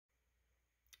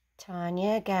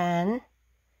Tanya again.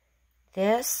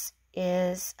 This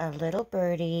is a little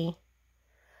birdie.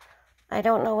 I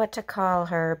don't know what to call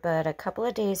her, but a couple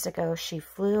of days ago she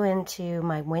flew into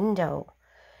my window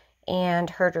and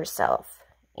hurt herself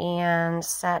and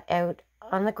sat out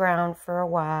on the ground for a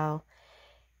while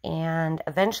and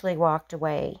eventually walked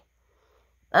away.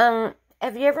 Have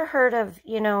you ever heard of,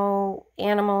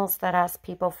 animals that ask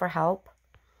people for help?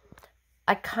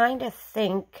 I kind of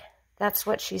think that's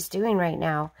what she's doing right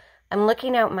now. I'm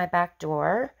looking out my back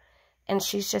door, and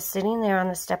she's just sitting there on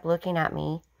the step looking at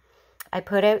me. I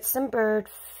put out some bird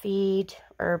feed,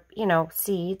 or,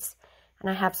 seeds, and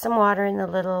I have some water in the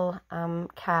little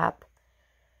cap.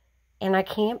 And I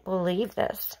can't believe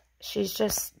this. She's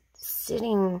just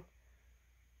sitting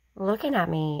looking at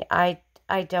me. I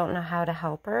don't know how to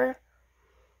help her.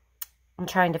 I'm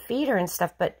trying to feed her and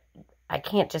stuff, but I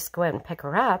can't just go out and pick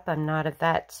her up. I'm not a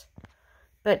vet.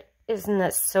 But isn't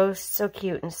that so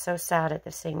cute and so sad at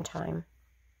the same time?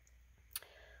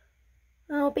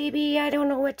 Oh, baby, I don't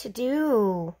know what to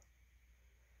do.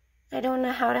 I don't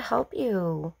know how to help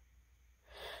you.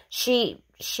 She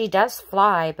does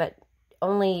fly, but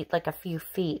only like a few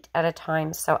feet at a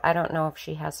time, so I don't know if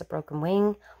she has a broken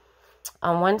wing.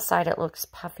 On one side, it looks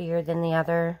puffier than the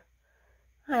other.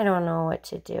 I don't know what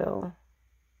to do.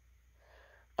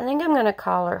 I think I'm going to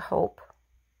call her Hope,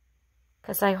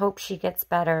 because I hope she gets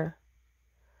better.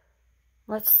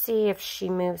 Let's see if she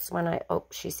moves when I... Oh,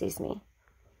 she sees me.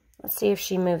 Let's see if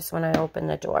she moves when I open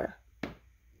the door.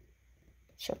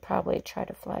 She'll probably try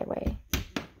to fly away.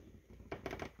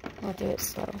 I'll do it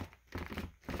slow.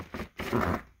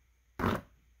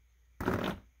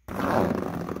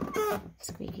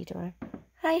 Squeaky door.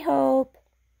 Hi, Hope.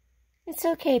 It's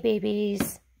okay,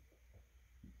 babies.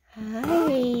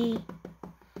 Hi.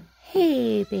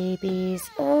 Hey, babies.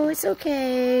 Oh, it's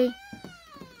okay.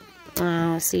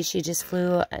 Oh, see, she just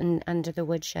flew under the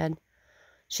woodshed.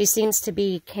 She seems to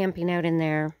be camping out in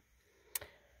there.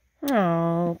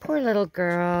 Oh, poor little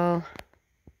girl.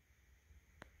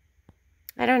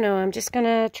 I don't know. I'm just going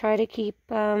to try to keep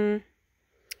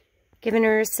giving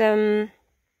her some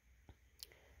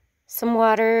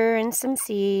water and some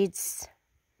seeds.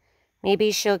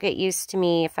 Maybe she'll get used to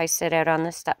me if I sit out on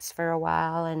the steps for a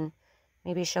while, and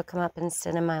maybe she'll come up and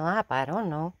sit in my lap. I don't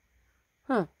know.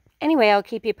 Anyway, I'll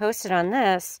keep you posted on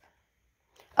this.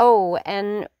 Oh,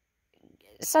 and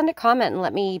send a comment and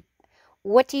let me...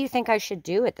 What do you think I should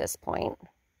do at this point?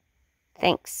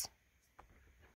 Thanks.